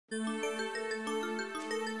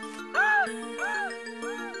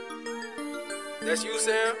That's you,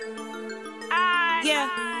 Sam? Yeah.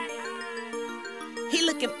 He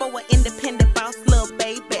looking for an independent boss, little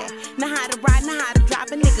baby. Know how to ride, know how to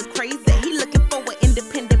drive a nigga crazy. He looking for an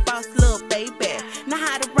independent boss, little baby. Know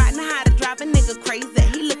how to ride, know how to drive a nigga crazy.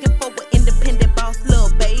 He looking for an independent boss, little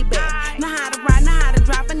baby. Know how to ride, know how to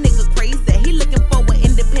drive a nigga crazy. He looking for an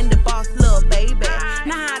independent boss, little baby.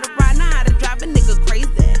 Know how to ride, know how to drive a nigga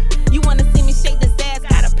crazy. You wanna see me shake this ass,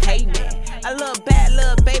 gotta pay me. A little bad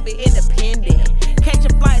little baby, independent.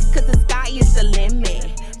 Catching flights cause the sky is the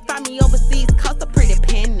limit. Find me overseas, cost a pretty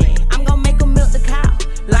penny. I'm gon' make 'em milk the cow,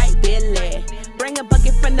 like Billy. Bring a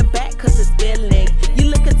bucket from the back cause it's spilling. You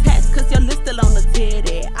look attached cause your lip still on the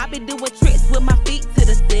titty. I be doing tricks with my feet to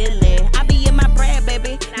the ceiling. I be in my bread,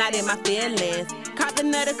 baby, not in my feelings. Caught the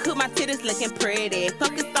nutter, cook my titties looking pretty.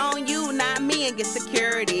 Focus on you, not me, and get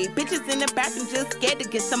security. Bitches in the bathroom just scared to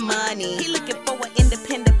get some money. He looking for an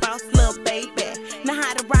independent boss, little baby. Know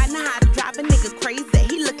how to ride, know how to drive a nigga crazy.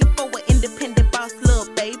 He looking for an independent boss,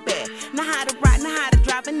 little baby. Know how to ride, know how to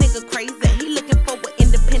drive a nigga crazy. He looking for an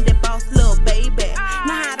independent boss, little baby.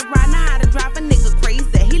 Know how to ride, know how to drive a nigga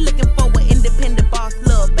crazy. He looking for an independent boss,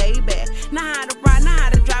 little baby. Know how to ride, know how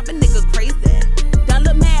to drive a nigga crazy. Don't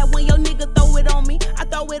look mad when your nigga throw it on me. I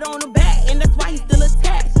throw it on him back, and that's why he's still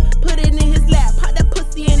attached. Put it in his lap, pop that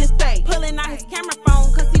pussy in his face. Pulling out his camera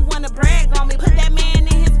phone cause he wanna brag on me. Put that man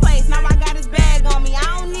in his place, now I got his bag on me.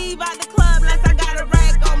 I don't leave out the club unless I got a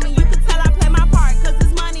rag on me. You can tell I play my part cause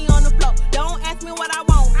there's money on the floor. Don't ask me what I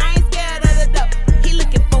want, I ain't scared of the dope. He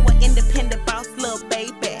looking for an independent boss, little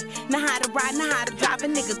baby. Know how to ride, know how to drive a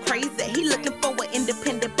nigga crazy. He looking for an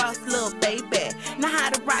independent boss, little baby. Know how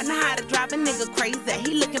to ride, know how to drive a nigga crazy.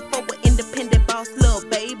 He looking for an independent boss, little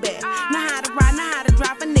baby. Know how to ride, know how to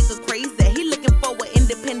drive a nigga crazy. He looking for an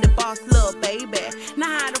independent boss, little baby. Know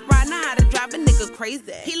how to ride, know how to drive a nigga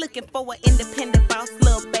crazy. He looking for an independent boss,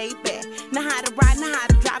 little baby. Know how to ride, know how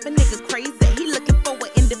to drive a nigga crazy. He looking for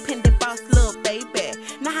an independent boss, little baby.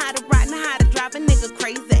 Know how to ride, know how to drive a nigga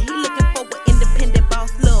crazy.